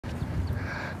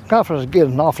Golfers get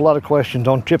an awful lot of questions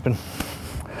on chipping,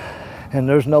 and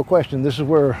there's no question this is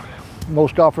where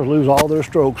most golfers lose all their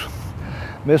strokes.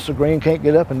 Miss the green, can't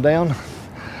get up and down,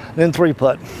 then three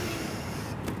putt.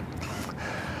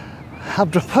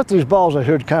 I've put these balls out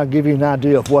here to kind of give you an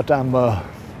idea of what I'm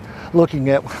looking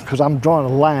at, because I'm drawing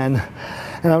a line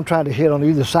and I'm trying to hit on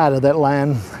either side of that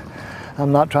line.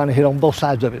 I'm not trying to hit on both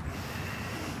sides of it.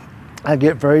 I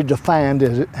get very defined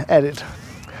at it.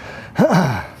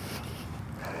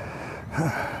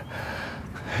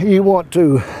 You want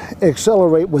to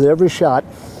accelerate with every shot.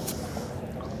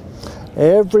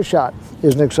 Every shot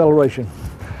is an acceleration.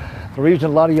 The reason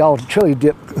a lot of y'all chili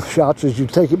dip shots is you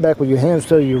take it back with your hands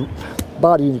to your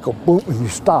body and you go boom and you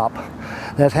stop.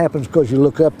 That happens because you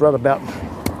look up right about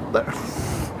there.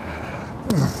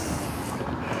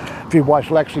 If you watch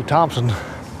Lexi Thompson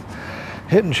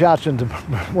hitting shots in the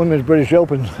Women's British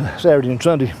Open Saturday and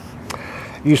Sunday,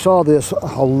 you saw this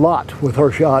a lot with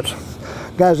her shots.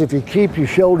 Guys, if you keep your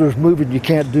shoulders moving, you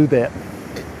can't do that.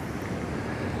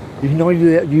 You can only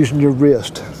do that using your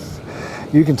wrist.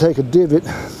 You can take a divot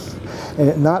and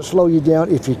it not slow you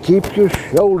down if you keep your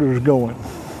shoulders going.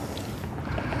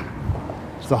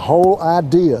 It's the whole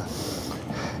idea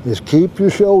is keep your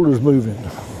shoulders moving.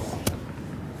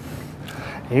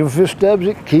 Even if it stubs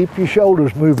it, keep your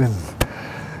shoulders moving.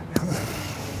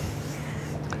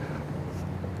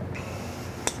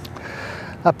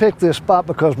 I picked this spot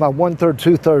because my 1/3,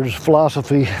 2/3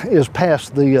 philosophy is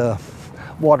past the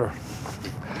water.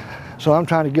 So I'm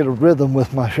trying to get a rhythm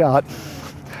with my shot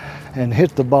and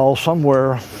hit the ball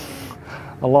somewhere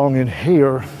along in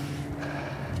here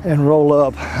and roll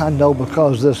up. I know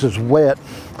because this is wet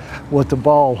what the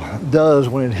ball does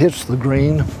when it hits the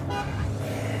green.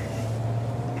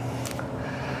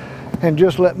 And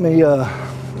just let me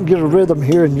get a rhythm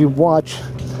here and you watch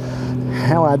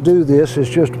how I do this. It's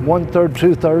just 1/3,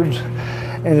 2/3,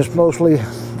 and it's mostly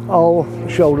all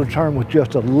shoulder turn with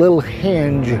just a little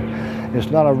hinge.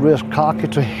 It's not a wrist cock,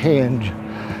 it's a hinge.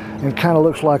 And it kind of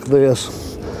looks like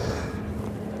this.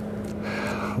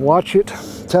 Watch it,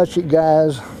 touch it,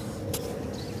 guys,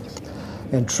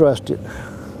 and trust it.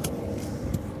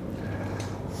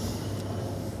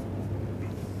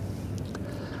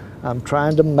 I'm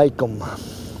trying to make them.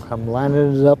 I'm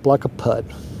lining it up like a putt.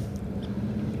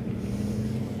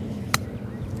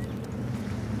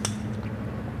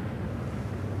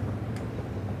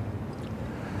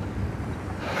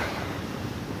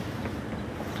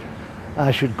 I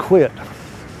should quit.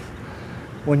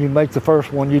 When you make the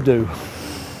first one, you do.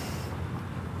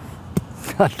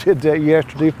 I did that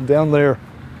yesterday from down there.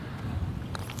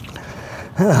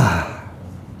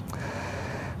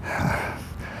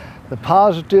 The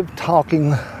positive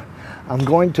talking, I'm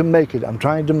going to make it. I'm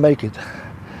trying to make it.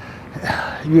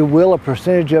 You will a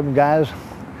percentage of them, guys,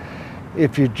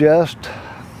 if you just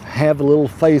have a little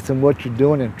faith in what you're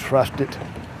doing and trust it.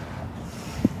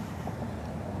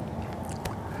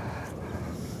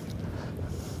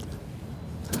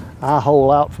 I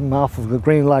hole out from off of the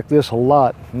green like this a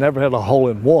lot. Never had a hole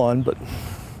in one, but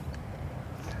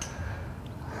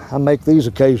I make these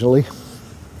occasionally.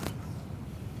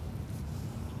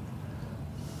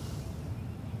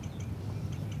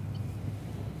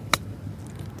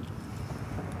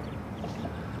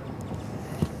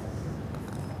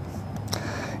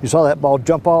 You saw that ball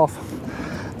jump off?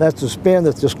 That's the spin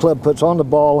that this club puts on the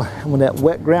ball, and when that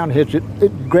wet ground hits it,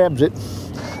 it grabs it.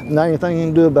 Not anything you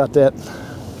can do about that.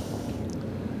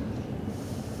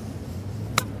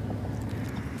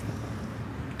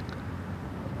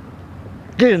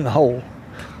 Get in the hole.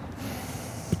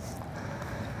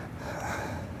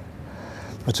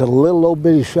 It's a little old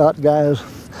bitty shot, guys.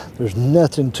 There's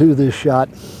nothing to this shot.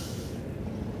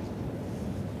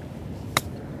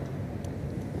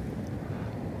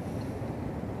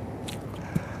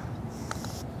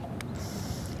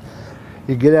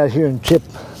 You get out here and chip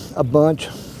a bunch,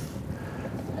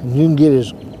 and you can get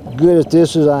as good at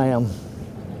this as I am.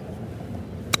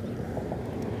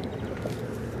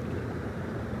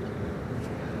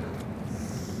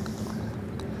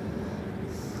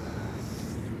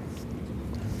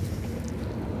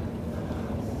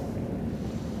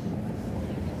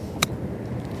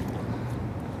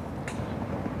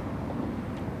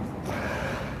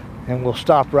 And we'll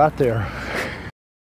stop right there.